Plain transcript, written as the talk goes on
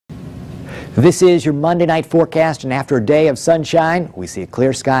This is your Monday night forecast, and after a day of sunshine, we see a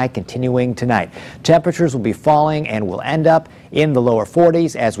clear sky continuing tonight. Temperatures will be falling and will end up in the lower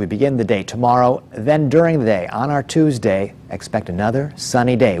 40s as we begin the day tomorrow. Then during the day, on our Tuesday, expect another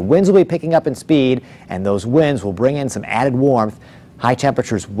sunny day. Winds will be picking up in speed, and those winds will bring in some added warmth. High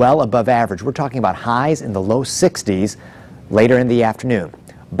temperatures well above average. We're talking about highs in the low 60s later in the afternoon.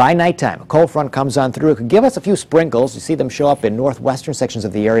 By nighttime, a cold front comes on through. It could give us a few sprinkles. You see them show up in northwestern sections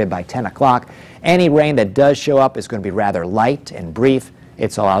of the area by 10 o'clock. Any rain that does show up is going to be rather light and brief.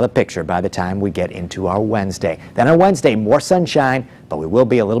 It's all out of the picture by the time we get into our Wednesday. Then on Wednesday, more sunshine, but we will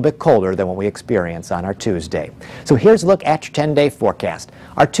be a little bit colder than what we experience on our Tuesday. So here's a look at your 10-day forecast.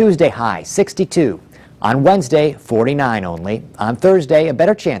 Our Tuesday high, 62. On Wednesday, 49 only. On Thursday, a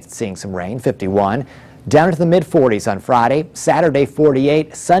better chance of seeing some rain, 51. Down into the mid-40s on Friday, Saturday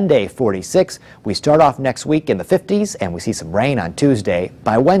 48, Sunday 46. We start off next week in the 50s and we see some rain on Tuesday.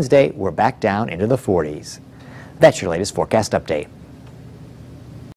 By Wednesday, we're back down into the 40s. That's your latest forecast update.